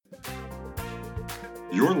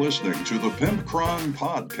You're listening to the Pimpcron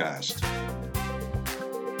Podcast.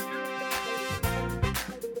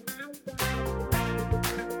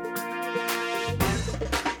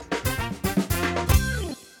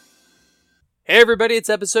 Hey everybody, it's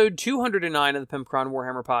episode 209 of the Pimpcron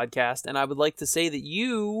Warhammer Podcast, and I would like to say that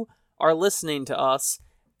you are listening to us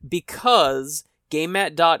because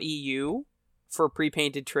GameMat.eu for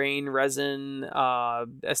pre-painted terrain, resin,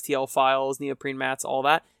 STL files, neoprene mats, all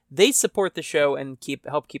that, they support the show and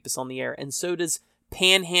help keep us on the air, and so does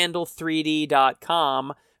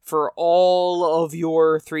Panhandle3D.com for all of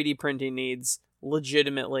your 3D printing needs.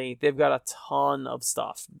 Legitimately, they've got a ton of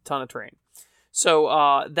stuff, ton of terrain.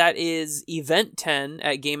 So that is Event 10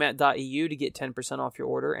 at GameMat.eu to get 10% off your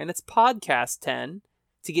order, and it's Podcast 10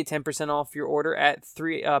 to get 10% off your order at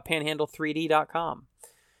Panhandle3D.com.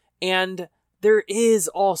 And there is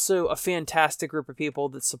also a fantastic group of people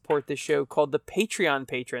that support this show called the Patreon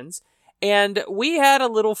Patrons, and we had a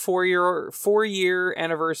little four-year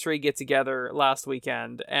anniversary get-together last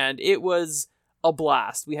weekend, and it was a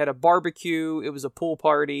blast. We had a barbecue, it was a pool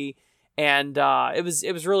party, and it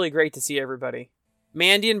was really great to see everybody.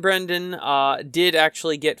 Mandy and Brendan did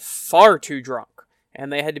actually get far too drunk,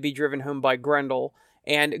 and they had to be driven home by Grendel.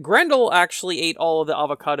 And Grendel actually ate all of the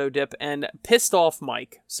avocado dip and pissed off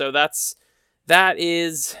Mike. So that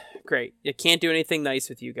is great. You can't do anything nice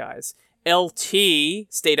with you guys. LT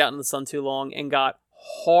stayed out in the sun too long and got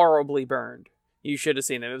horribly burned. You should have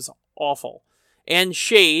seen them. It was awful. And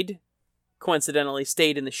Shade, coincidentally,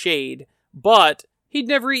 stayed in the shade, but he'd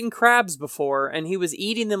never eaten crabs before, and he was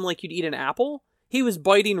eating them like you'd eat an apple. He was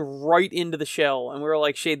biting right into the shell, and we were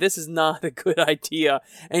like, Shade, this is not a good idea.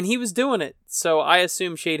 And he was doing it, so I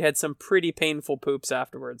assume Shade had some pretty painful poops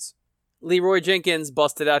afterwards. Leroy Jenkins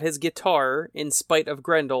busted out his guitar in spite of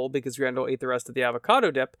Grendel, because Grendel ate the rest of the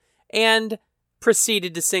avocado dip, and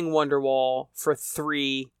proceeded to sing Wonderwall for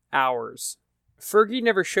 3 hours. Fergie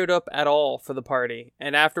never showed up at all for the party,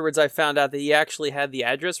 and afterwards I found out that he actually had the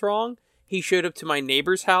address wrong. He showed up to my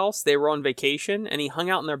neighbor's house, they were on vacation, and he hung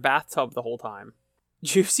out in their bathtub the whole time.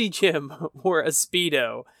 Juicy Jim wore a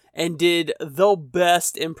Speedo and did the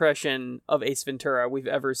best impression of Ace Ventura we've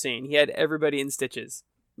ever seen. He had everybody in stitches.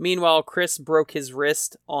 Meanwhile, Chris broke his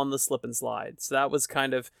wrist on the slip and slide. So that was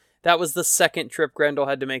the second trip Grendel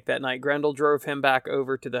had to make that night. Grendel drove him back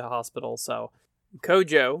over to the hospital. So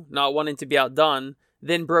Kojo, not wanting to be outdone,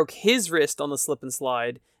 then broke his wrist on the slip and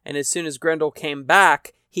slide. And as soon as Grendel came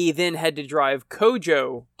back, he then had to drive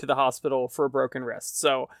Kojo to the hospital for a broken wrist.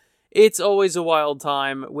 So it's always a wild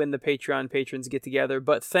time when the Patreon patrons get together.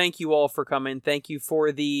 But thank you all for coming. Thank you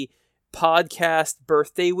for the podcast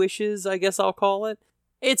birthday wishes, I guess I'll call it.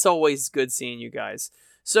 It's always good seeing you guys.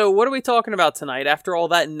 So what are we talking about tonight after all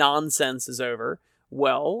that nonsense is over?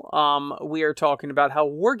 Well, we are talking about how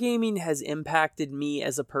wargaming has impacted me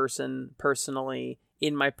as a person personally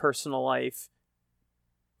in my personal life.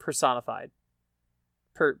 Personified.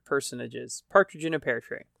 Personages. Partridge in a pear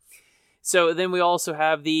tree. So then we also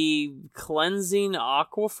have the cleansing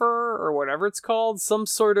aquifer, or whatever it's called. Some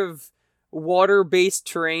sort of water-based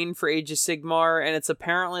terrain for Age of Sigmar, and it's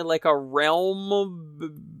apparently like a realm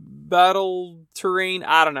battle terrain.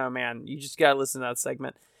 I don't know, man. You just gotta listen to that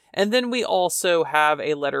segment. And then we also have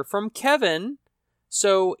a letter from Kevin.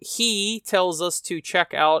 So he tells us to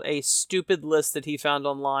check out a stupid list that he found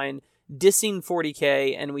online, dissing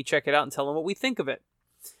 40k, and we check it out and tell him what we think of it.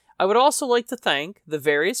 I would also like to thank the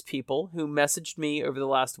various people who messaged me over the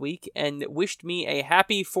last week and wished me a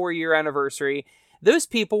happy 4-year anniversary. Those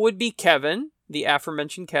people would be Kevin, the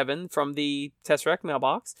aforementioned Kevin from the Tesseract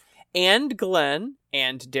mailbox, and Glenn,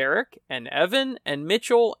 and Derek, and Evan, and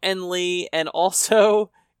Mitchell, and Lee, and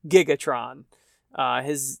also Gigatron.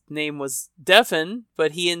 His name was Defin,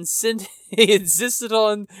 but he insisted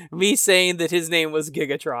on me saying that his name was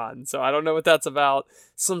Gigatron. So I don't know what that's about.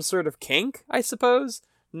 Some sort of kink, I suppose?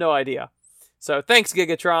 No idea. So thanks,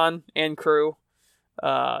 Gigatron and crew.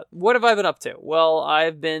 What have I been up to? Well,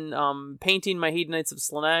 I've been painting my Hedonites of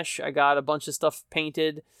Slaanesh. I got a bunch of stuff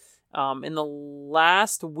painted. In the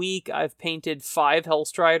last week, I've painted 5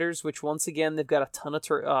 Hellstriders, which once again, they've got a ton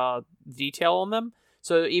of detail on them.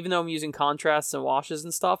 So even though I'm using contrasts and washes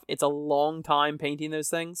and stuff, it's a long time painting those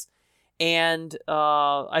things. And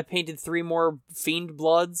I painted 3 more Fiend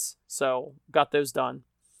Bloods, so got those done.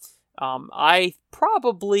 I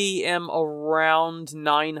probably am around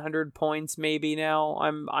 900 points maybe now.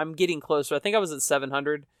 I'm getting closer. I think I was at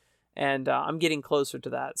 700, and I'm getting closer to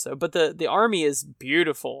that. So, but the army is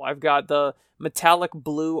beautiful. I've got the metallic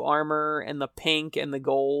blue armor and the pink and the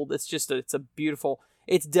gold. It's a beautiful.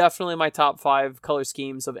 It's definitely my top 5 color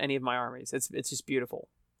schemes of any of my armies. It's just beautiful.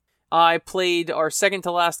 I played our second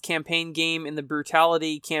to last campaign game in the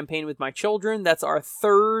Brutality campaign with my children. That's our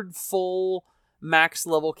third full max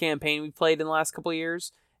level campaign we played in the last couple of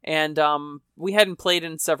years. And we hadn't played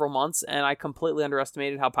in several months, and I completely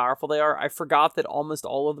underestimated how powerful they are. I forgot that almost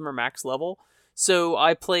all of them are max level. So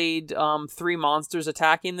I played 3 monsters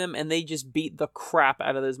attacking them, and they just beat the crap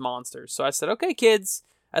out of those monsters. So I said, okay, kids,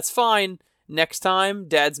 that's fine. Next time,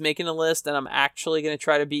 Dad's making a list, and I'm actually going to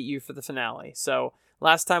try to beat you for the finale. So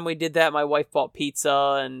last time we did that, my wife bought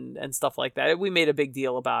pizza and stuff like that. We made a big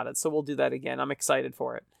deal about it, so we'll do that again. I'm excited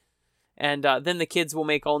for it. And then the kids will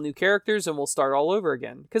make all new characters, and we'll start all over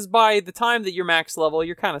again. Because by the time that you're max level,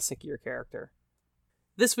 you're kind of sick of your character.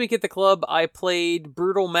 This week at the club, I played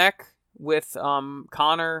Brutal Mech with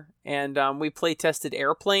Connor, and we play tested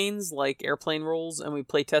airplanes, like airplane rules, and we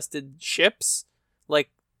play tested ships,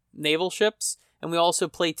 like naval ships, and we also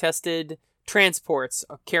play tested transports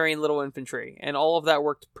carrying little infantry, and all of that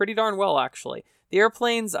worked pretty darn well, actually. The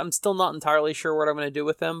airplanes, I'm still not entirely sure what I'm going to do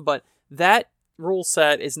with them, but that rule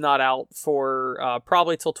set is not out for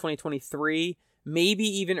probably till 2023, maybe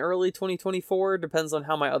even early 2024, depends on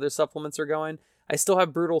how my other supplements are going. I still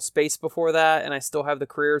have Brutal Space before that, and I still have the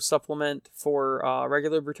Careers supplement for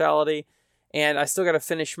regular Brutality, and I still got to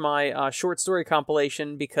finish my short story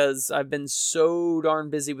compilation because I've been so darn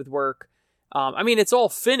busy with work. I mean, it's all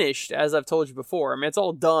finished, as I've told you before. I mean, it's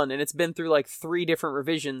all done, and it's been through like 3 different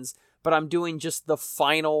revisions, but I'm doing just the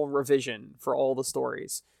final revision for all the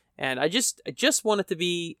stories. And I just want it to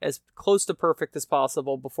be as close to perfect as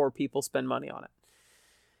possible before people spend money on it.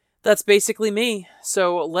 That's basically me.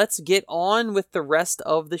 So let's get on with the rest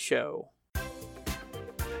of the show.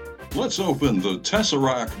 Let's open the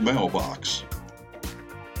Tesseract mailbox.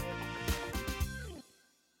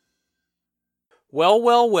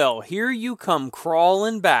 Well, here you come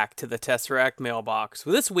crawling back to the Tesseract mailbox.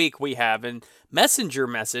 This week we have a messenger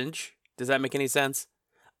message. Does that make any sense?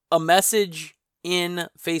 A message in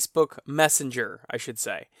Facebook Messenger, I should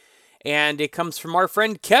say. And it comes from our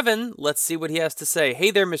friend Kevin. Let's see what he has to say. Hey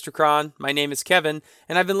there, Mr. Cron. My name is Kevin,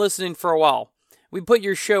 and I've been listening for a while. We put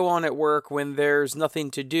your show on at work when there's nothing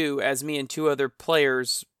to do, as me and 2 other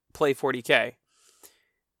players play 40K.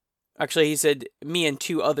 Actually, he said, me and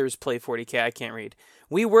 2 others play 40K. I can't read.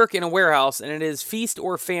 We work in a warehouse, and it is feast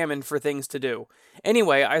or famine for things to do.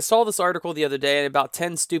 Anyway, I saw this article the other day about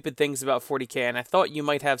 10 stupid things about 40K, and I thought you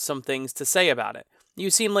might have some things to say about it. You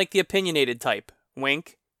seem like the opinionated type.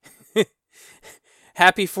 Wink.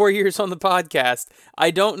 Happy 4 years on the podcast.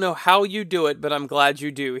 I don't know how you do it, but I'm glad you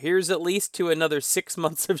do. Here's at least to another 6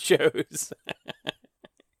 months of shows.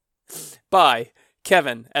 Bye,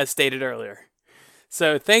 Kevin, as stated earlier.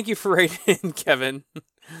 So thank you for writing in, Kevin.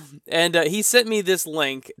 And he sent me this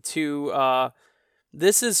link to,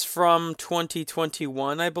 this is from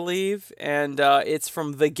 2021, I believe, and it's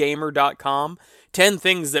from thegamer.com. 10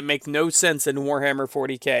 things that make no sense in Warhammer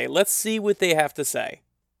 40K. Let's see what they have to say.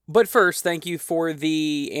 But first, thank you for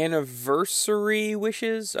the anniversary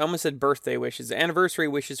wishes. I almost said birthday wishes. Anniversary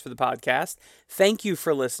wishes for the podcast. Thank you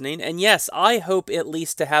for listening. And yes, I hope at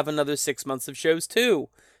least to have another 6 months of shows too.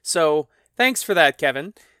 So thanks for that,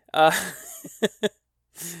 Kevin. What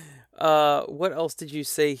else did you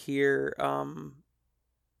say here? Oh,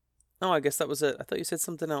 I guess that was it. I thought you said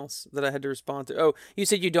something else that I had to respond to. Oh, you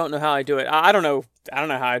said you don't know how I do it. I don't know. I don't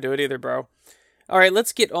know how I do it either, bro. All right,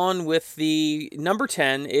 let's get on with the number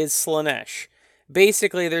 10 is Slaanesh.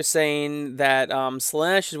 Basically, they're saying that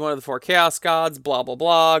Slaanesh is one of the 4 chaos gods, blah, blah,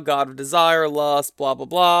 blah, god of desire, lust, blah, blah,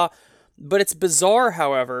 blah. But it's bizarre,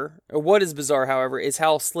 however, or what is bizarre, however, is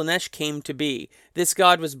how Slaanesh came to be. This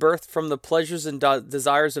god was birthed from the pleasures and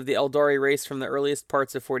desires of the Eldari race from the earliest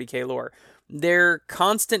parts of 40k lore. Their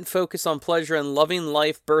constant focus on pleasure and loving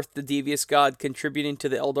life birthed the devious god, contributing to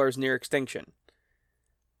the Eldar's near extinction.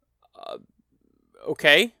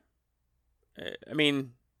 Okay. I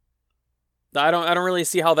mean, I don't really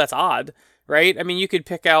see how that's odd, right? I mean, you could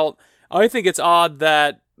pick out, I think it's odd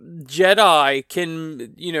that Jedi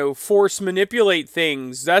can, force manipulate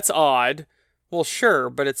things. That's odd. Well,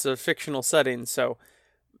 sure, but it's a fictional setting, so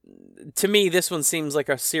to me, this one seems like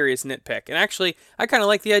a serious nitpick. And actually, I kind of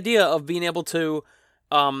like the idea of being able to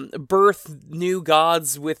birth new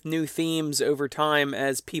gods with new themes over time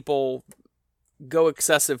as people go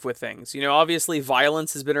excessive with things. Obviously,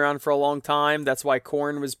 violence has been around for a long time. That's why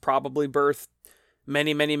Khorne was probably birthed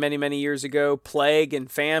many, many, many, many years ago. Plague and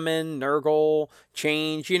famine, Nurgle,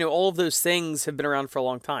 change, all of those things have been around for a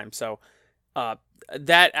long time. So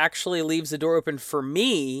that actually leaves the door open for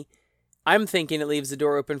me. I'm thinking it leaves the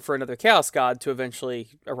door open for another Chaos God to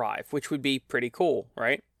eventually arrive, which would be pretty cool,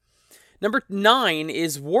 right? Number 9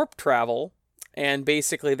 is warp travel. And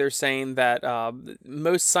basically, they're saying that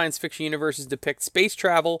most science fiction universes depict space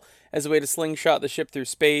travel as a way to slingshot the ship through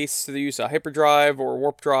space through the use of hyperdrive or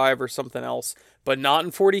warp drive or something else, but not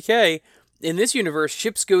in 40K. In this universe,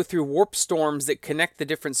 ships go through warp storms that connect the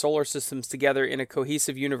different solar systems together in a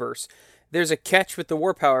cohesive universe. There's a catch with the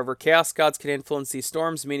warp, however. Chaos gods can influence these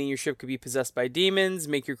storms, meaning your ship could be possessed by demons,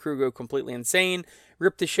 make your crew go completely insane,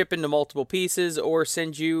 rip the ship into multiple pieces, or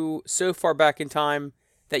send you so far back in time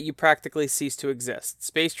that you practically cease to exist.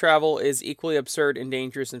 Space travel is equally absurd and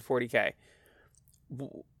dangerous in 40K.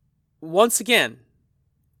 Once again,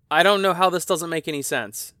 I don't know how this doesn't make any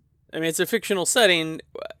sense. I mean, it's a fictional setting.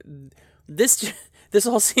 This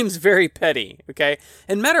all seems very petty, okay?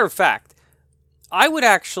 And matter of fact,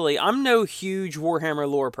 I'm no huge Warhammer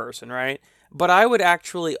lore person, right? But I would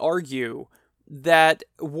actually argue that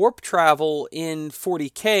warp travel in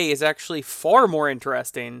 40K is actually far more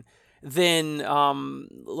interesting than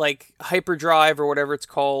like hyperdrive or whatever it's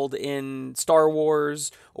called in Star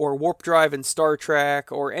Wars, or warp drive in Star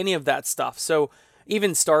Trek, or any of that stuff. So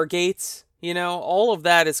even Stargates, all of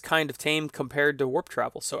that is kind of tame compared to warp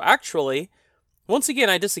travel. So actually, once again,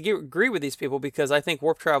 I disagree with these people because I think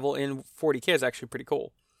warp travel in 40K is actually pretty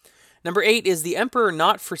cool. Number 8 is the Emperor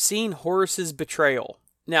not foreseen Horus's betrayal.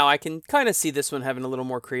 Now, I can kind of see this one having a little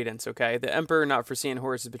more credence, okay? The Emperor not foreseeing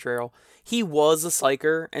Horus's betrayal. He was a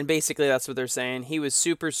psyker, and basically that's what they're saying. He was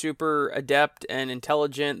super, super adept and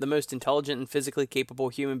intelligent, the most intelligent and physically capable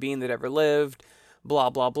human being that ever lived, blah,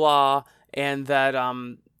 blah, blah. And that,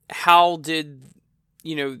 how did,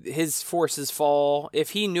 his forces fall?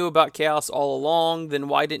 If he knew about chaos all along, then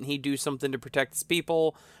why didn't he do something to protect his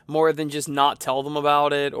people more than just not tell them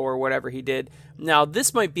about it or whatever he did? Now,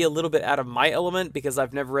 this might be a little bit out of my element because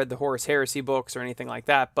I've never read the Horus Heresy books or anything like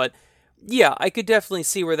that, but yeah, I could definitely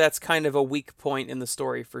see where that's kind of a weak point in the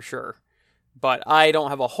story for sure. But I don't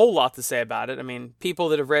have a whole lot to say about it. I mean, people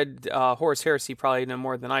that have read Horus Heresy probably know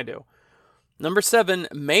more than I do. Number 7,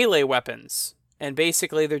 melee weapons. And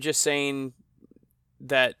basically they're just saying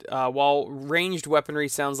that while ranged weaponry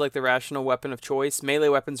sounds like the rational weapon of choice, melee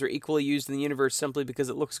weapons are equally used in the universe simply because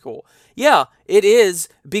it looks cool. Yeah, it is,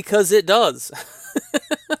 because it does.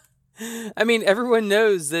 I mean, everyone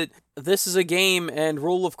knows that this is a game and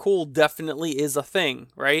rule of cool definitely is a thing,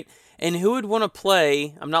 right? And who would want to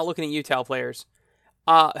play, I'm not looking at you, Tal players,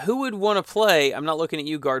 who would want to play, I'm not looking at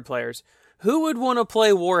you, Guard players, who would want to play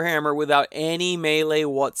Warhammer without any melee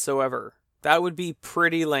whatsoever? That would be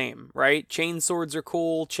pretty lame, right? Chain swords are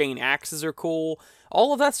cool, chain axes are cool,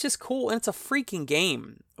 all of that's just cool, and it's a freaking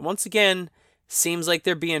game. Once again, seems like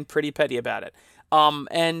they're being pretty petty about it.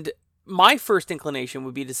 And my first inclination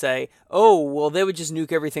would be to say, oh, well, they would just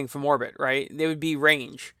nuke everything from orbit, right? They would be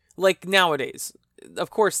range, like nowadays. Of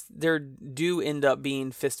course, there do end up being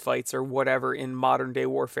fistfights or whatever in modern day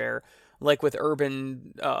warfare, like with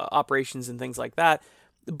urban operations and things like that.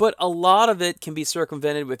 But a lot of it can be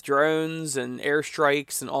circumvented with drones and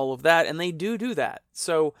airstrikes and all of that, and they do that.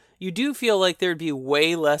 So you do feel like there'd be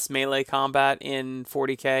way less melee combat in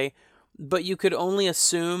 40K, but you could only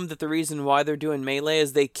assume that the reason why they're doing melee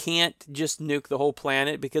is they can't just nuke the whole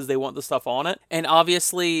planet because they want the stuff on it. And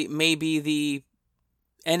obviously, maybe the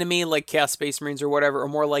enemy, like Chaos Space Marines or whatever, are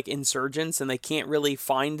more like insurgents, and they can't really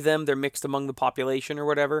find them. They're mixed among the population or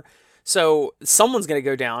whatever. So someone's going to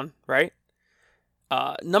go down, right?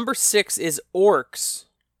 Number 6 is orcs.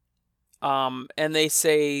 And they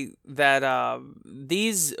say that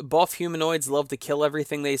these buff humanoids love to kill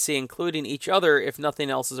everything they see, including each other, if nothing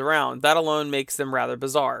else is around. That alone makes them rather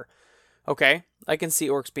bizarre. Okay, I can see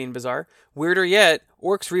orcs being bizarre. Weirder yet,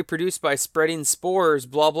 orcs reproduce by spreading spores,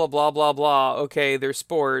 blah, blah, blah, blah, blah. Okay, they're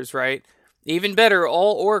spores, right? Even better,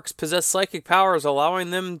 all orcs possess psychic powers,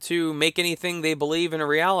 allowing them to make anything they believe in a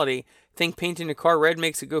reality. Think painting a car red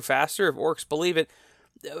makes it go faster if orcs believe it.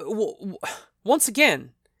 Once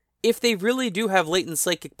again, if they really do have latent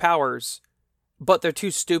psychic powers, but they're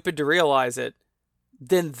too stupid to realize it,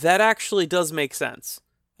 then that actually does make sense.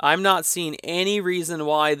 I'm not seeing any reason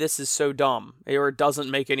why this is so dumb, or it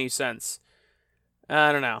doesn't make any sense.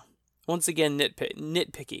 I don't know. Once again,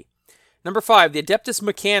 nitpicky. Number 5, the Adeptus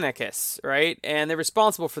Mechanicus, right? And they're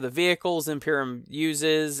responsible for the vehicles Imperium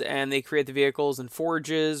uses, and they create the vehicles and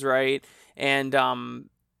forges, right? And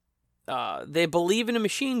they believe in a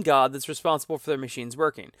machine god that's responsible for their machines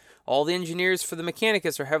working. All the engineers for the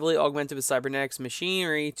Mechanicus are heavily augmented with cybernetics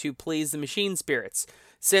machinery to please the machine spirits.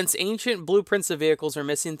 Since ancient blueprints of vehicles are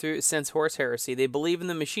missing since Horus Heresy, they believe in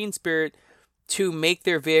the machine spirit to make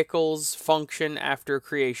their vehicles function after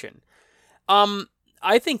creation.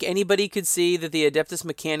 I think anybody could see that the Adeptus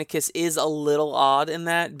Mechanicus is a little odd in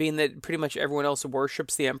that, being that pretty much everyone else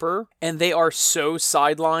worships the Emperor, and they are so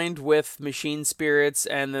sidelined with machine spirits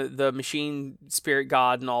and the machine spirit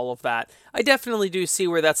god and all of that. I definitely do see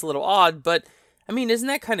where that's a little odd, but I mean, isn't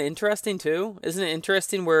that kind of interesting too? Isn't it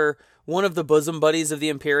interesting where one of the bosom buddies of the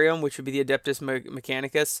Imperium, which would be the Adeptus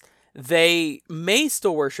Mechanicus, they may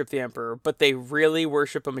still worship the Emperor, but they really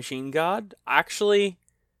worship a machine god? Actually,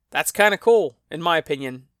 that's kind of cool, in my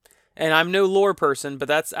opinion. And I'm no lore person, but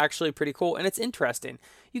that's actually pretty cool, and it's interesting.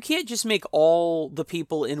 You can't just make all the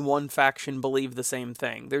people in one faction believe the same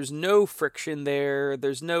thing. There's no friction there.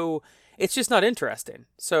 It's just not interesting.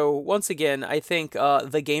 So, once again, I think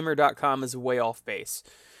thegamer.com is way off base.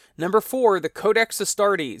 Number 4, the Codex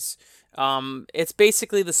Astartes. It's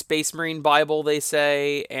basically the Space Marine Bible, they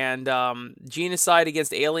say, and genocide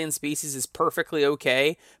against alien species is perfectly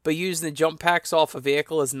okay, but using the jump packs off a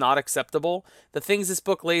vehicle is not acceptable. The things this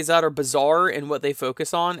book lays out are bizarre in what they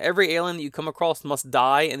focus on. Every alien that you come across must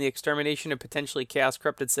die, and the extermination of potentially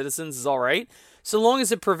chaos-corrupted citizens is alright, so long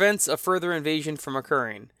as it prevents a further invasion from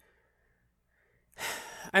occurring.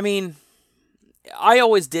 I mean, I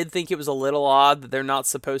always did think it was a little odd that they're not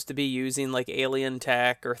supposed to be using like alien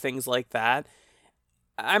tech or things like that.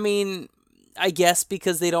 I mean, I guess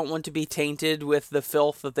because they don't want to be tainted with the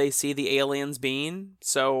filth that they see the aliens being.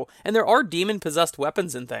 So, and there are demon-possessed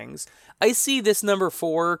weapons and things. I see this number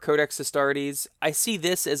 4, Codex Astartes. I see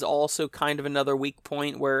this as also kind of another weak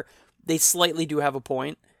point where they slightly do have a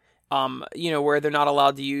point. Where they're not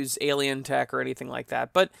allowed to use alien tech or anything like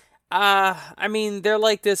that. But I mean, they're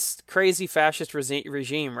like this crazy fascist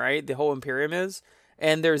regime, right? The whole Imperium is.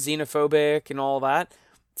 And they're xenophobic and all that.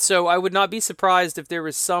 So I would not be surprised if there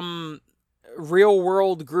was some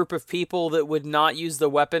real-world group of people that would not use the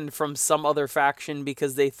weapon from some other faction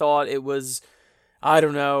because they thought it was, I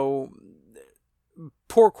don't know,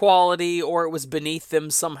 poor quality, or it was beneath them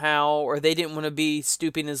somehow, or they didn't want to be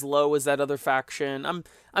stooping as low as that other faction.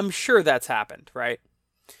 I'm sure that's happened, right?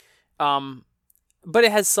 But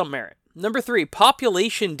it has some merit. Number 3,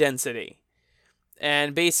 population density.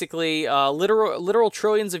 And basically, literal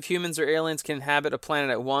trillions of humans or aliens can inhabit a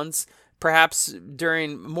planet at once. Perhaps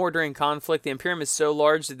during conflict, the Imperium is so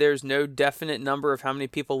large that there's no definite number of how many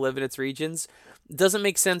people live in its regions. It doesn't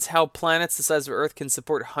make sense how planets the size of Earth can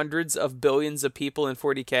support hundreds of billions of people in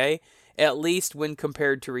 40K, at least when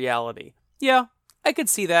compared to reality. Yeah, I could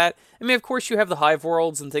see that. I mean, of course, you have the hive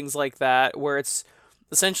worlds and things like that, where it's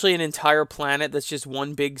essentially an entire planet that's just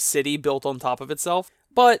one big city built on top of itself.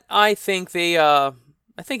 But I think I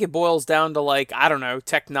think it boils down to, like, I don't know,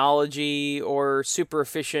 technology or super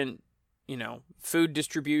efficient, food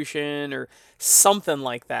distribution or something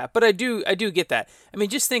like that. But I do get that. I mean,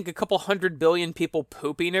 just think a couple 100 billion people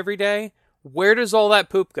pooping every day. Where does all that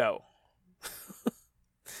poop go?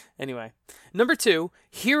 Anyway, number 2,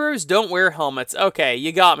 heroes don't wear helmets. Okay,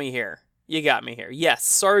 you got me here. Yes,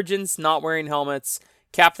 sergeants not wearing helmets.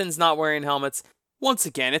 Captain's not wearing helmets. Once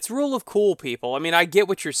again, it's rule of cool, people. I mean, I get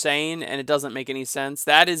what you're saying, and it doesn't make any sense.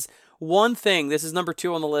 That is one thing. This is number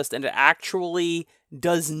 2 on the list, and it actually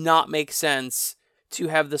does not make sense to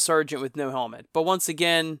have the sergeant with no helmet. But once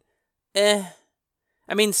again, I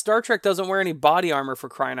mean, Star Trek doesn't wear any body armor, for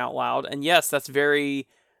crying out loud. And yes, that's very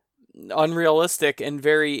unrealistic and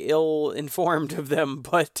very ill-informed of them.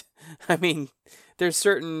 But, I mean, there's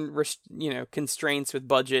certain, constraints with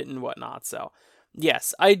budget and whatnot, so...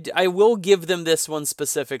 Yes, I will give them this one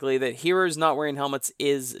specifically, that heroes not wearing helmets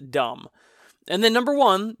is dumb. And then number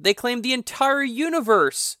 1, they claim the entire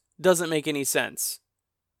universe doesn't make any sense.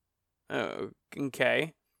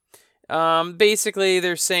 Okay. Basically,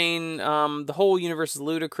 they're saying the whole universe is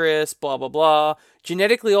ludicrous, blah, blah, blah.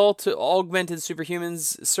 Genetically augmented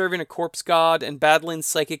superhumans serving a corpse god and battling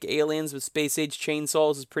psychic aliens with space-age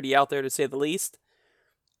chainsaws is pretty out there, to say the least.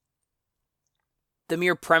 The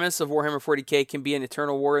mere premise of Warhammer 40k can be an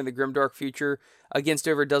eternal war in the grimdark future against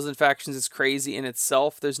over a dozen factions is crazy in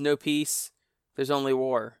itself. There's no peace. There's only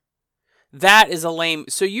war. That is a lame...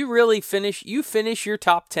 So you really finish your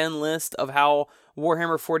top 10 list of how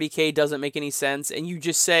Warhammer 40k doesn't make any sense, and you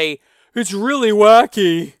just say, it's really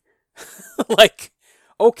wacky. Like,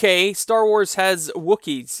 okay, Star Wars has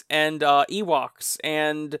Wookiees and Ewoks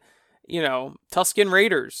and, Tusken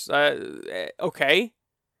Raiders. Okay.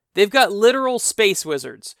 They've got literal space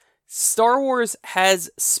wizards. Star Wars has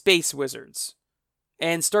space wizards.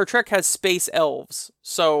 And Star Trek has space elves.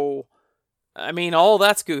 So, I mean, all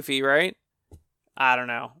that's goofy, right? I don't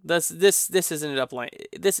know. This ended up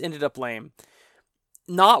lame.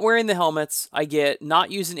 Not wearing the helmets, I get.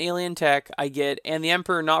 Not using alien tech, I get. And the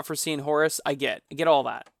Emperor not foreseeing Horus, I get. I get all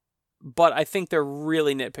that. But I think they're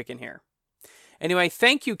really nitpicking here. Anyway,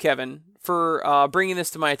 thank you, Kevin, for bringing this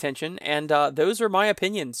to my attention. And those are my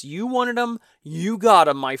opinions. You wanted them. You got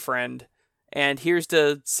them, my friend. And here's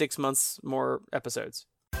to 6 months more episodes.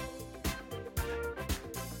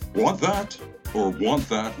 Want that or want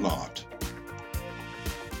that not?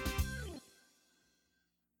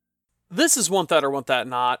 This is Want That or Want That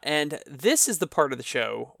Not, and this is the part of the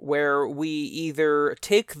show where we either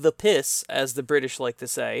take the piss, as the British like to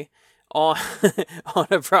say, on on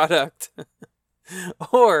a product,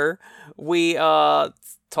 or we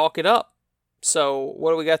talk it up. So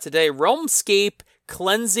what do we got today? Realmscape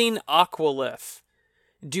Cleansing Aqualith.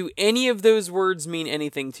 Do any of those words mean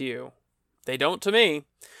anything to you? They don't to me.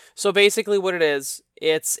 So basically what it is,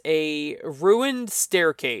 it's a ruined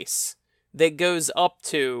staircase that goes up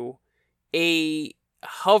to a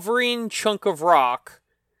hovering chunk of rock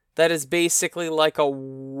that is basically like a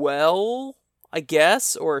well, I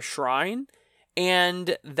guess, or a shrine.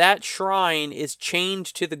 And that shrine is chained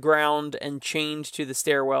to the ground and chained to the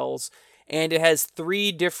stairwells. And it has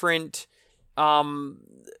 3 different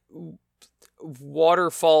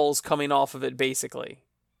waterfalls coming off of it, basically.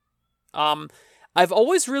 I've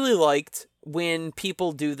always really liked when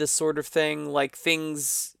people do this sort of thing, like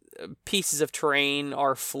pieces of terrain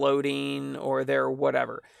are floating or they're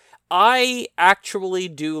whatever. I actually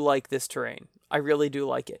do like this terrain. I really do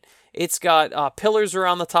like it. It's got pillars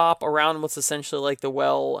around the top, around what's essentially like the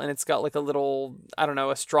well, and it's got like a little, I don't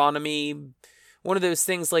know, astronomy, one of those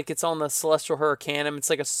things like it's on the Celestial Hurricanum. It's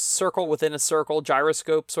like a circle within a circle,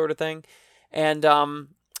 gyroscope sort of thing. And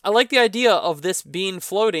I like the idea of this being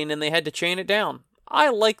floating and they had to chain it down. I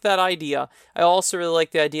like that idea. I also really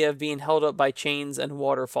like the idea of being held up by chains and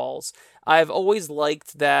waterfalls. I've always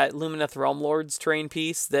liked that Lumineth Realmlords terrain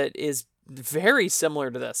piece that is very similar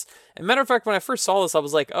to this. As a matter of fact, when I first saw this, I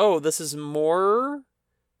was like, oh, this is more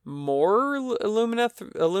Lumineth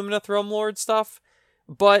Realmlord stuff.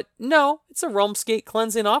 But no, it's a Realmscape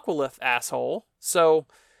Cleansing Aqualith, asshole. So,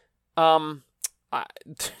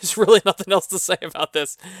 there's really nothing else to say about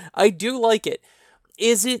this. I do like it.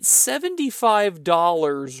 Is it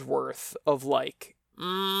 $75 worth of like?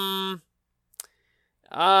 I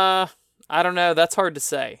don't know. That's hard to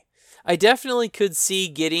say. I definitely could see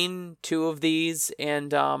getting 2 of these and,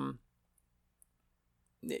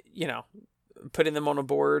 putting them on a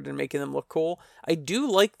board and making them look cool. I do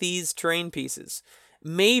like these terrain pieces.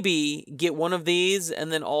 Maybe get one of these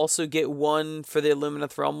and then also get one for the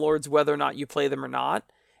Lumineth Realmlords, whether or not you play them or not.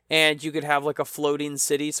 And you could have like a floating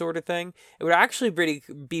city sort of thing. It would actually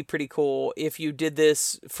be pretty cool if you did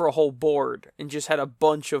this for a whole board and just had a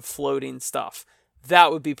bunch of floating stuff.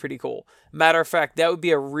 That would be pretty cool. Matter of fact, that would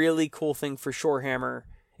be a really cool thing for Shorehammer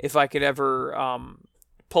if I could ever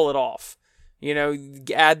pull it off.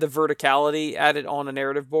 Add the verticality, add it on a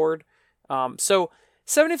narrative board. So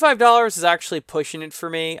 $75 is actually pushing it for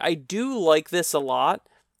me. I do like this a lot.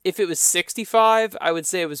 If it was $65, I would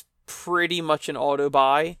say it was pretty much an auto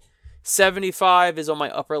buy. $75 is on my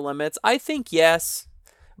upper limits. I think yes,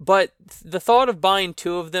 but the thought of buying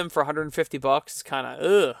 2 of them for $150 is kind of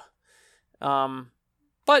ugh.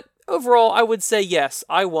 But overall, I would say yes,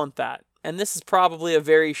 I want that. And this is probably a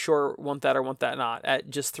very short Want That or Want That Not at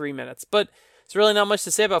just 3 minutes. But there's really not much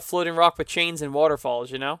to say about floating rock with chains and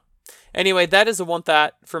waterfalls, Anyway, that is a Want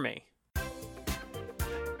That for me.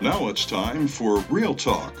 Now it's time for Real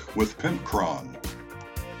Talk with Pimpcron.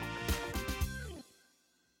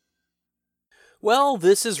 Well,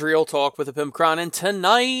 this is Real Talk with a Pimpcron, and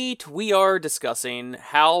tonight we are discussing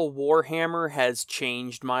how Warhammer has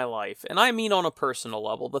changed my life. And I mean on a personal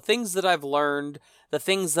level. The things that I've learned, the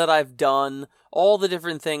things that I've done, all the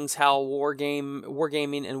different things, how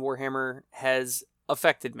wargaming and Warhammer has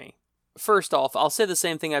affected me. First off, I'll say the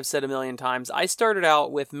same thing I've said a million times. I started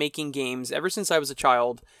out with making games ever since I was a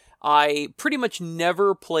child. I pretty much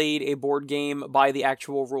never played a board game by the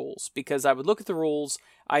actual rules, because I would look at the rules,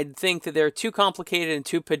 I'd think that they're too complicated and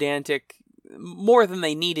too pedantic, more than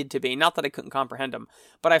they needed to be. Not that I couldn't comprehend them,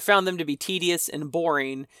 but I found them to be tedious and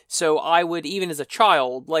boring, so I would, even as a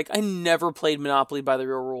child, I never played Monopoly by the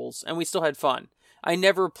real rules, and we still had fun. I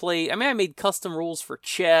made custom rules for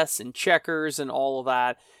chess and checkers and all of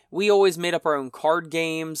that. We always made up our own card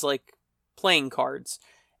games, like playing cards.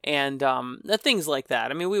 And things like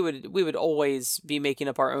that. We would always be making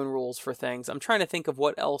up our own rules for things. I'm trying to think of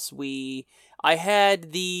what else I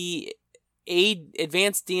had the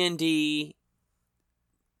Advanced D&D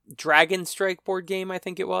Dragon Strike board game, I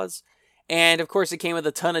think it was. And of course it came with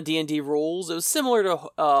a ton of D&D rules. It was similar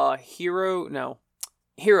to Hero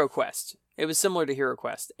Quest. It was similar to Hero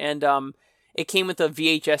Quest. And it came with a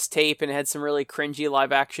VHS tape and it had some really cringy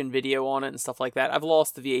live action video on it and stuff like that. I've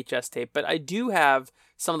lost the VHS tape, but I do have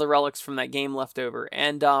some of the relics from that game left over.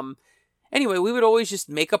 And anyway, we would always just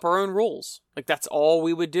make up our own rules. Like, that's all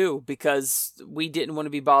we would do because we didn't want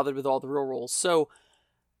to be bothered with all the real rules. So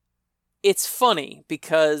it's funny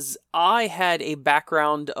because I had a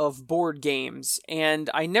background of board games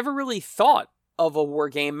and I never really thought of a war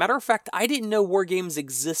game. Matter of fact, I didn't know war games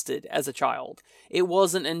existed as a child. It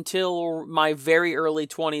wasn't until my very early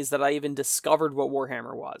 20s that I even discovered what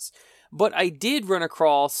Warhammer was. But I did run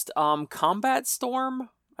across Combat Storm,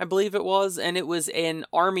 I believe it was, and it was an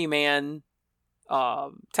Army Man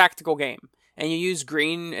tactical game. And you use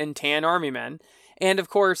green and tan Army Men. And of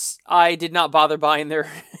course, I did not bother buying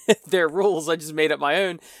their rules. I just made up my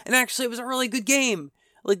own. And actually, it was a really good game.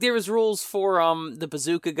 Like, there was rules for the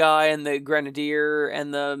bazooka guy and the grenadier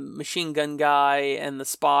and the machine gun guy and the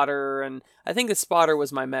spotter. And I think the spotter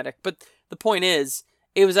was my medic. But the point is,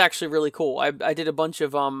 it was actually really cool. I did a bunch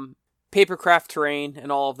of papercraft terrain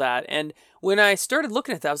and all of that. And when I started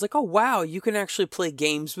looking at that, I was like, oh, wow, you can actually play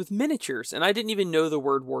games with miniatures. And I didn't even know the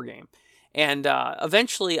word war game. And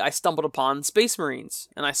eventually I stumbled upon Space Marines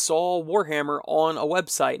and I saw Warhammer on a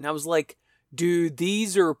website and I was like, dude,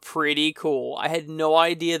 these are pretty cool. I had no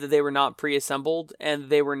idea that they were not pre-assembled and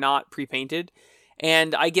they were not pre-painted.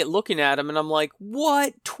 And I get looking at them and I'm like,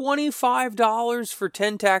 what? $25 for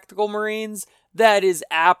 10 tactical Marines? That is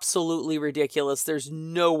absolutely ridiculous. There's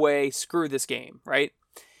no way. Screw this game, right?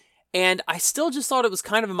 And I still just thought it was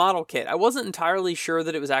kind of a model kit. I wasn't entirely sure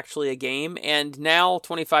that it was actually a game. And now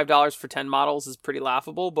 $25 for 10 models is pretty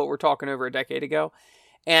laughable, but we're talking over a decade ago.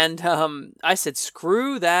 And I said,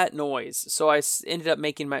 screw that noise. So I ended up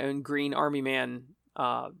making my own Green Army Man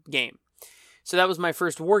game. So that was my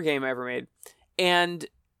first war game I ever made. And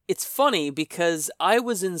it's funny because I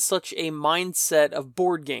was in such a mindset of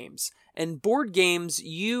board games. And board games,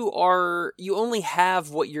 you only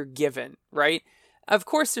have what you're given, right? Of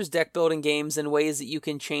course, there's deck building games and ways that you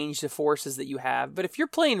can change the forces that you have. But if you're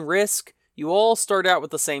playing Risk, you all start out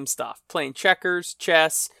with the same stuff. Playing checkers,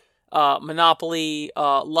 chess, Monopoly,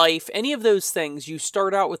 Life, any of those things, you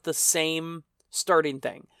start out with the same starting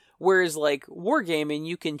thing. Whereas like wargaming,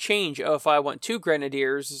 you can change. Oh, if I want 2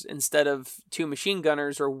 grenadiers instead of 2 machine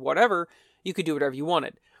gunners or whatever, you could do whatever you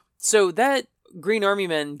wanted. So that Green Army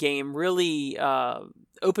Men game really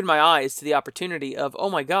opened my eyes to the opportunity of, oh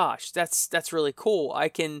my gosh, that's really cool. I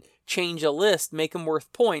can change a list, make them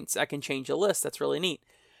worth points. I can change a list. That's really neat.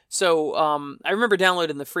 So I remember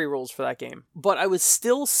downloading the free rules for that game. But I was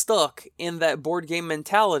still stuck in that board game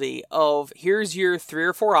mentality of here's your 3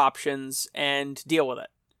 or 4 options and deal with it.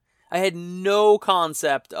 I had no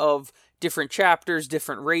concept of different chapters,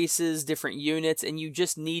 different races, different units, and you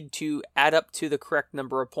just need to add up to the correct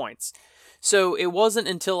number of points. So it wasn't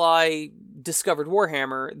until I discovered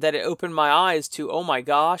Warhammer that it opened my eyes to, oh my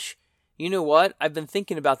gosh, you know what? I've been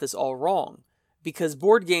thinking about this all wrong. Because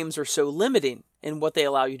board games are so limiting in what they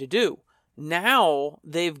allow you to do. Now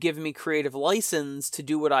they've given me creative license to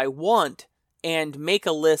do what I want and make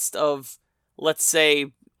a list of, let's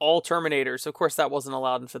say, all Terminators. Of course, that wasn't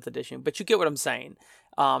allowed in 5th edition, but you get what I'm saying.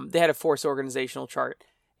 They had a force organizational chart.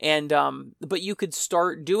 And but you could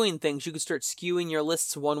start doing things. You could start skewing your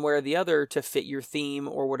lists one way or the other to fit your theme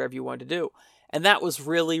or whatever you wanted to do. And that was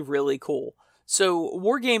really, really cool. So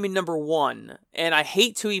wargaming number 1, and I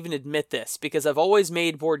hate to even admit this because I've always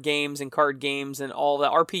made board games and card games and all the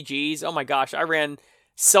RPGs. Oh my gosh, I ran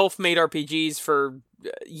self-made RPGs for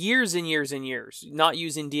years and years and years, not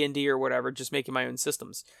using D&D or whatever, just making my own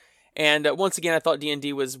systems. And once again, I thought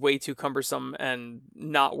D&D was way too cumbersome and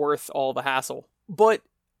not worth all the hassle. But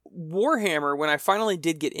Warhammer, when I finally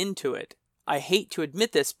did get into it, I hate to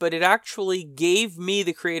admit this, but it actually gave me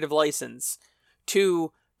the creative license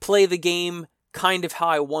to play the game kind of how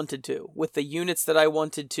I wanted to, with the units that I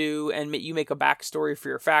wanted to, and you make a backstory for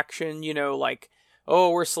your faction, you know, like, oh,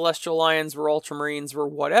 we're Celestial Lions, we're Ultramarines, we're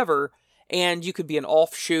whatever, and you could be an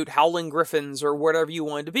offshoot Howling Griffins or whatever you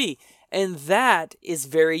wanted to be. And that is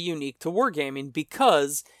very unique to wargaming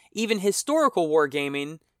because even historical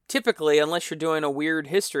wargaming, typically, unless you're doing a weird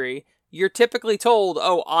history, you're typically told,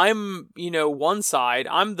 oh, I'm, one side,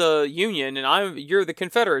 I'm the Union, and you're the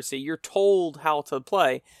Confederacy. You're told how to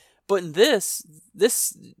play. But in this,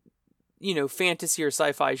 fantasy or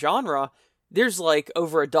sci-fi genre, there's like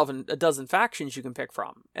over a dozen factions you can pick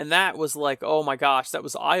from. And that was like, oh my gosh, that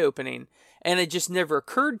was eye-opening. And it just never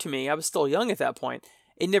occurred to me, I was still young at that point,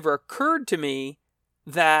 it never occurred to me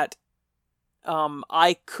that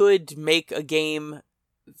I could make a game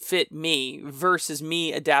fit me versus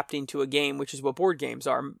me adapting to a game, which is what board games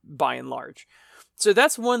are by and large. So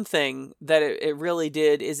that's one thing that it really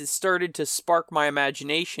did, is it started to spark my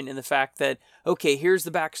imagination in the fact that, okay, here's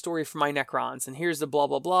the backstory for my Necrons, and here's the blah,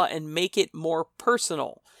 blah, blah, and make it more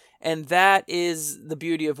personal. And that is the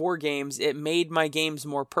beauty of war games. It made my games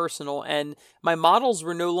more personal, and my models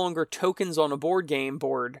were no longer tokens on a board game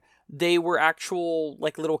board. They were actual,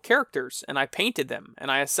 like, little characters, and I painted them,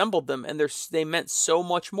 and I assembled them, and they meant so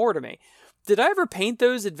much more to me. Did I ever paint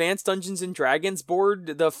those Advanced Dungeons & Dragons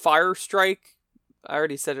board, the Fire Strike? I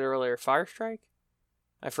already said it earlier. Fire Strike?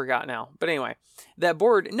 I forgot now. But anyway, that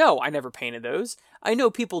board, no, I never painted those. I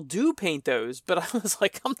know people do paint those, but I was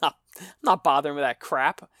like, I'm not bothering with that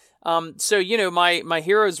crap. So, you know, my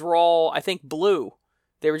heroes were all, I think, blue.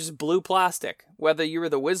 They were just blue plastic, whether you were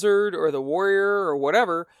the wizard or the warrior or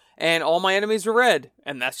whatever, and all my enemies were red,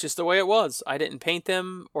 and that's just the way it was. I didn't paint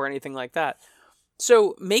them or anything like that.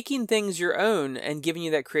 So making things your own and giving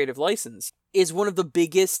you that creative license is one of the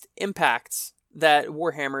biggest impacts that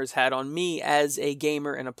Warhammer's had on me as a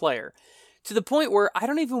gamer and a player. To the point where I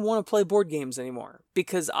don't even want to play board games anymore,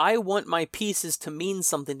 because I want my pieces to mean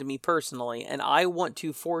something to me personally, and I want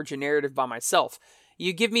to forge a narrative by myself.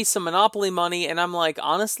 You give me some Monopoly money, and I'm like,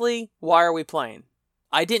 honestly, why are we playing?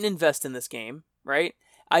 I didn't invest in this game, right?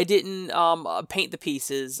 I didn't paint the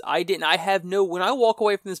pieces. When I walk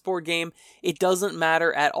away from this board game, it doesn't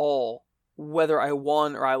matter at all whether I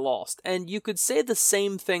won or I lost. And you could say the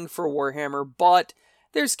same thing for Warhammer, but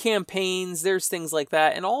there's campaigns, there's things like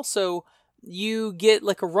that, and also you get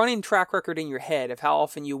like a running track record in your head of how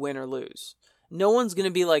often you win or lose. No one's going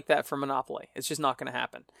to be like that for Monopoly. It's just not going to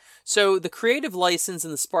happen. So the creative license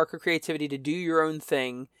and the spark of creativity to do your own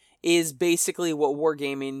thing is basically what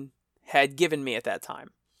wargaming had given me at that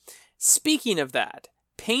time. Speaking of that,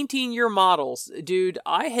 painting your models, dude,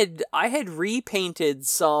 I had repainted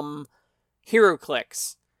some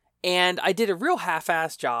HeroClix, and I did a real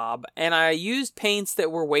half-assed job, and I used paints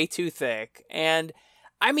that were way too thick, and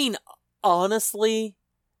I mean, honestly,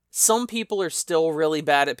 some people are still really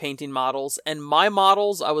bad at painting models, and my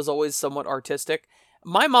models, I was always somewhat artistic.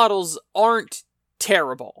 My models aren't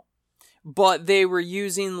terrible, but they were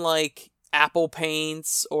using like Apple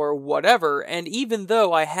paints or whatever, and even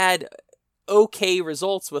though I had okay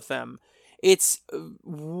results with them, it's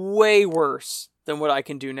way worse than what I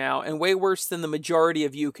can do now, and way worse than the majority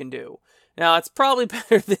of you can do. Now, it's probably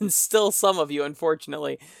better than still some of you,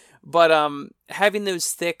 unfortunately, but having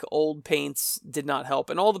those thick old paints did not help,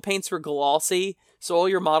 and all the paints were glossy, so all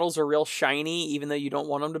your models are real shiny, even though you don't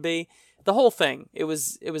want them to be. The whole thing, it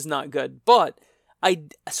was not good, but I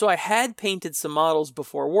had painted some models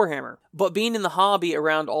before Warhammer, but being in the hobby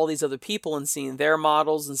around all these other people and seeing their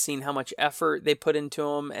models and seeing how much effort they put into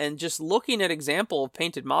them, and just looking at example of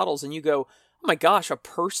painted models, and you go, oh my gosh, a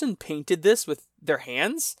person painted this with their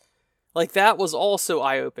hands? Like, that was also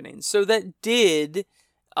eye-opening. So that did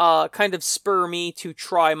kind of spur me to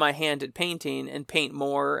try my hand at painting and paint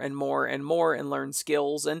more and more and more and learn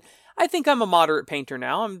skills. And I think I'm a moderate painter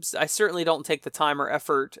now. I certainly don't take the time or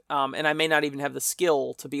effort, and I may not even have the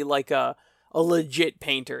skill to be like a legit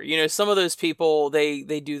painter. You know, some of those people, they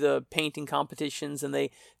do the painting competitions and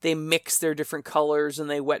they mix their different colors and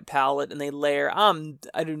they wet palette and they layer.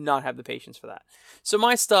 I do not have the patience for that. So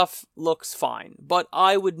my stuff looks fine, but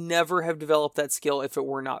I would never have developed that skill if it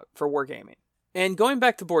were not for wargaming. And going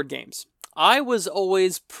back to board games, I was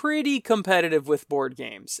always pretty competitive with board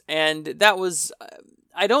games, and that was,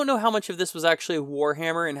 I don't know how much of this was actually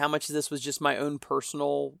Warhammer and how much of this was just my own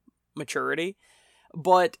personal maturity,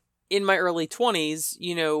 but in my early 20s,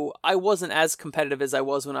 you know, I wasn't as competitive as I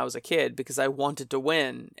was when I was a kid because I wanted to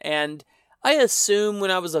win. And I assume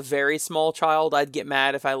when I was a very small child, I'd get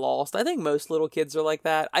mad if I lost. I think most little kids are like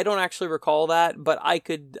that. I don't actually recall that, but I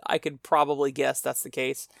could probably guess that's the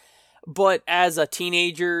case. But as a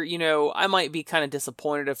teenager, you know, I might be kind of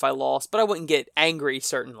disappointed if I lost, but I wouldn't get angry,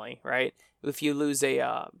 certainly, right? If you lose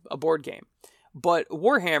a board game. But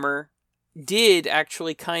Warhammer did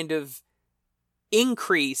actually kind of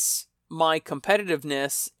increase my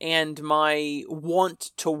competitiveness and my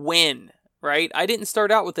want to win, right? I didn't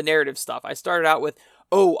start out with the narrative stuff. I started out with,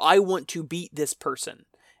 oh, I want to beat this person.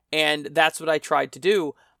 And that's what I tried to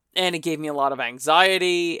do. And it gave me a lot of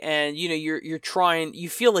anxiety. And, you know, you're trying, you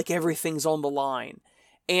feel like everything's on the line.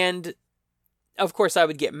 And of course, I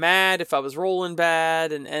would get mad if I was rolling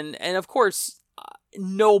bad. And of course,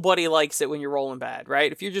 nobody likes it when you're rolling bad,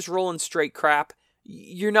 right? If you're just rolling straight crap,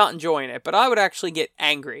 you're not enjoying it. But I would actually get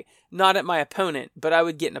angry, not at my opponent, but I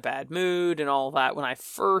would get in a bad mood and all that when I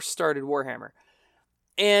first started Warhammer.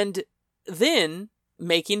 And then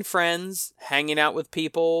making friends, hanging out with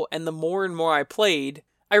people, and the more and more I played,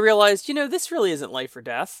 I realized, this really isn't life or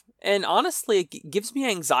death. And honestly, it gives me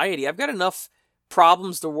anxiety. I've got enough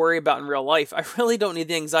problems to worry about in real life. I really don't need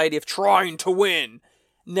the anxiety of trying to win.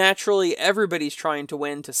 Naturally, everybody's trying to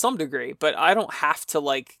win to some degree, but I don't have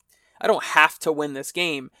to win this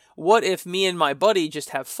game. What if me and my buddy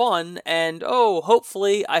just have fun and,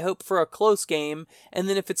 hopefully I hope for a close game, and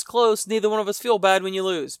then if it's close, neither one of us feel bad when you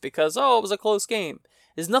lose because, it was a close game.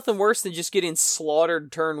 There's nothing worse than just getting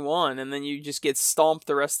slaughtered turn one and then you just get stomped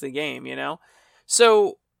the rest of the game,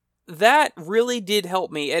 So that really did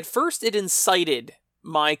help me. At first, it incited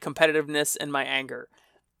my competitiveness and my anger.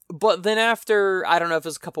 But then after, I don't know if it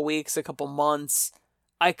was a couple weeks, a couple months,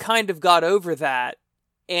 I kind of got over that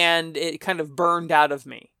and it kind of burned out of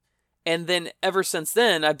me. And then ever since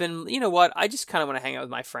then, I've been, I just kind of want to hang out with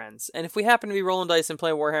my friends. And if we happen to be rolling dice and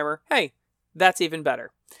playing Warhammer, hey, that's even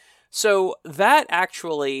better. So that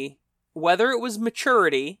actually, whether it was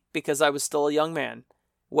maturity, because I was still a young man,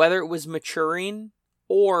 whether it was maturing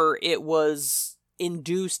or it was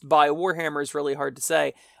induced by Warhammer is really hard to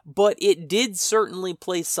say, but it did certainly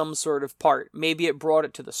play some sort of part. Maybe it brought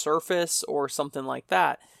it to the surface or something like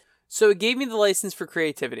that. So it gave me the license for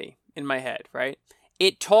creativity in my head, right?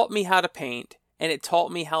 It taught me how to paint, and it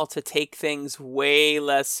taught me how to take things way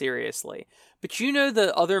less seriously. But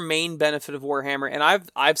the other main benefit of Warhammer, and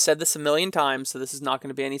I've said this a million times, so this is not going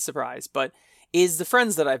to be any surprise, but is the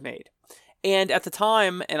friends that I've made. And at the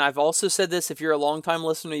time, and I've also said this, if you're a long-time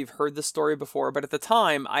listener, you've heard this story before, but at the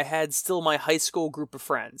time, I had still my high school group of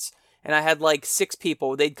friends. And I had like 6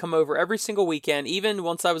 people. They'd come over every single weekend, even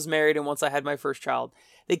once I was married and once I had my first child.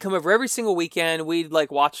 They'd come over every single weekend. We'd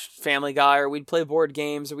like watch Family Guy, or we'd play board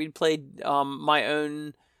games, or we'd play my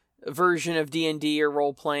own version of D&D or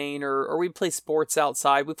role-playing, or we'd play sports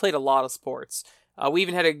outside. We played a lot of sports. We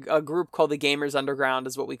even had a group called the Gamers Underground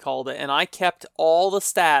is what we called it, and I kept all the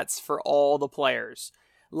stats for all the players.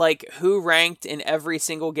 Like, who ranked in every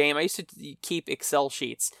single game. I used to keep Excel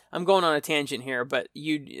sheets. I'm going on a tangent here, but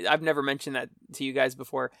I've never mentioned that to you guys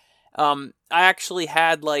before. I actually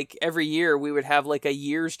had, like, every year we would have, like, a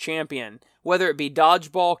year's champion. Whether it be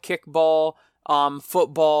dodgeball, kickball,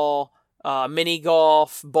 football, mini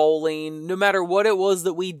golf, bowling, no matter what it was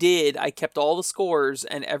that we did, I kept all the scores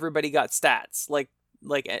and everybody got stats, like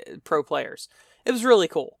pro players. It was really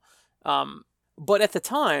cool. But at the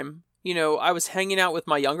time, I was hanging out with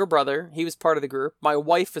my younger brother. He was part of the group. My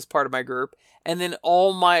wife was part of my group. And then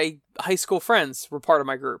all my high school friends were part of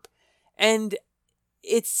my group. And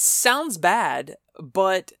it sounds bad,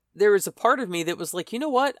 but there was a part of me that was like, you know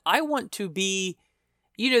what? I want to be...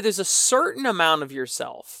 there's a certain amount of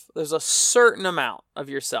yourself. There's a certain amount of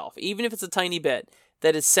yourself, even if it's a tiny bit,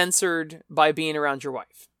 that is censored by being around your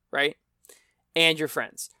wife, right? And your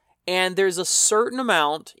friends. And there's a certain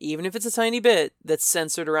amount, even if it's a tiny bit, that's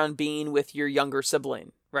censored around being with your younger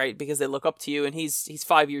sibling, right? Because they look up to you, and he's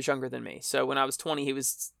 5 years younger than me. So when I was 20, he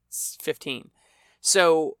was 15.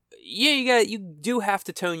 So yeah, you do have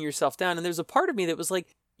to tone yourself down. And there's a part of me that was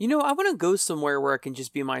like, I want to go somewhere where I can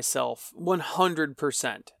just be myself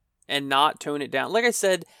 100% and not tone it down. Like I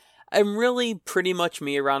said, I'm really pretty much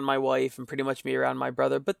me around my wife and pretty much me around my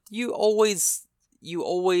brother, but you always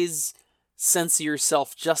censor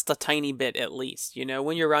yourself just a tiny bit at least,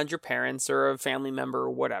 when you're around your parents or a family member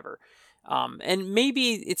or whatever. And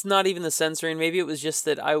maybe it's not even the censoring. Maybe it was just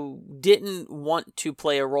that I didn't want to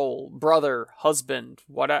play a role, brother, husband,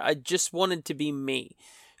 I just wanted to be me.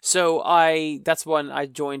 So that's when I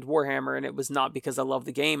joined Warhammer, and it was not because I love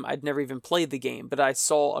the game. I'd never even played the game, but I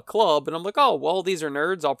saw a club, and I'm like, oh, well, these are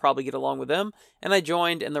nerds. I'll probably get along with them. And I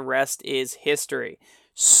joined, and the rest is history.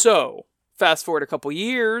 So, fast forward a couple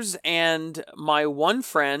years, and my one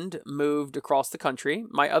friend moved across the country.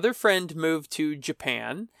 My other friend moved to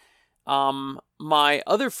Japan. My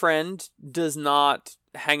other friend does not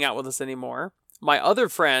hang out with us anymore. My other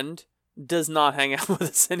friend does not hang out with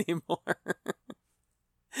us anymore.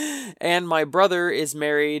 And my brother is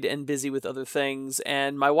married and busy with other things,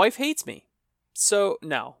 and my wife hates me. So,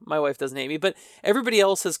 no, my wife doesn't hate me, but everybody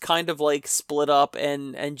else has kind of like split up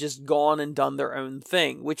and just gone and done their own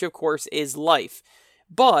thing, which of course is life.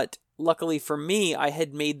 But luckily for me, I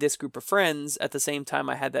had made this group of friends at the same time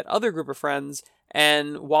I had that other group of friends,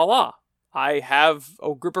 and voila, I have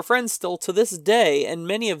a group of friends still to this day, and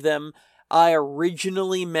many of them I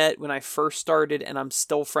originally met when I first started, and I'm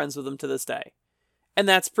still friends with them to this day. And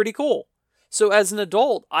that's pretty cool. So as an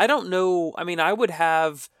adult, I don't know, I would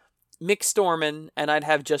have Mick Storman and I'd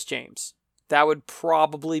have Just James. That would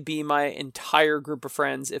probably be my entire group of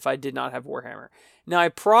friends if I did not have Warhammer. Now, I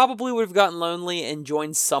probably would have gotten lonely and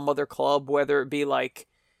joined some other club, whether it be like,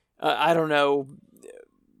 I don't know,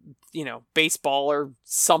 baseball or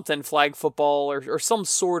something, flag football or some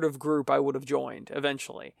sort of group I would have joined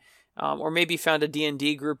eventually. Or maybe found a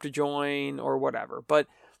D&D group to join or whatever. But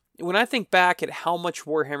when I think back at how much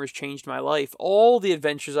Warhammer's changed my life, all the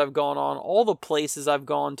adventures I've gone on, all the places I've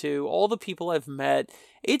gone to, all the people I've met,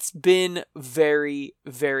 it's been very,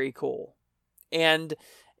 very cool. And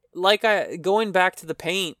going back to the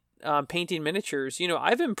painting miniatures,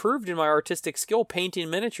 I've improved in my artistic skill painting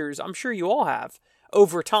miniatures. I'm sure you all have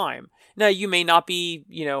over time. Now, you may not be,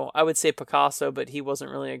 I would say Picasso, but he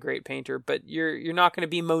wasn't really a great painter, but you're not going to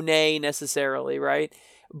be Monet necessarily, right?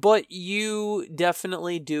 But you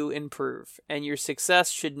definitely do improve, and your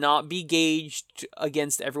success should not be gauged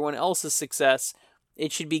against everyone else's success.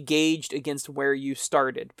 It should be gauged against where you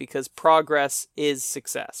started, because progress is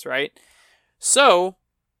success, right? So,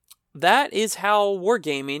 that is how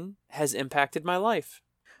wargaming has impacted my life.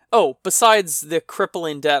 Oh, besides the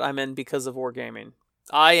crippling debt I'm in because of wargaming,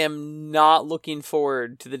 I am not looking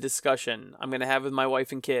forward to the discussion I'm going to have with my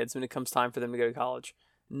wife and kids when it comes time for them to go to college.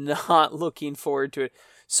 Not looking forward to it.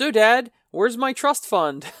 So, Dad, where's my trust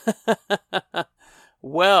fund?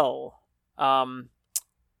 Well,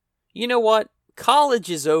 you know what? College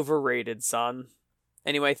is overrated, son.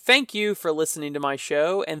 Anyway, thank you for listening to my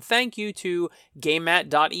show, and thank you to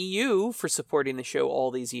GameMat.eu for supporting the show all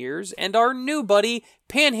these years, and our new buddy,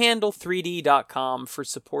 Panhandle3D.com, for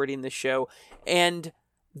supporting the show, and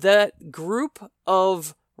that group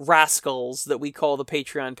of rascals that we call the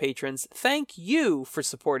Patreon patrons. Thank you for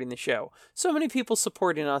supporting the show. So many people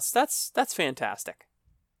supporting us. That's fantastic.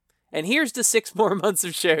 And here's to 6 more months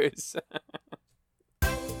of shows.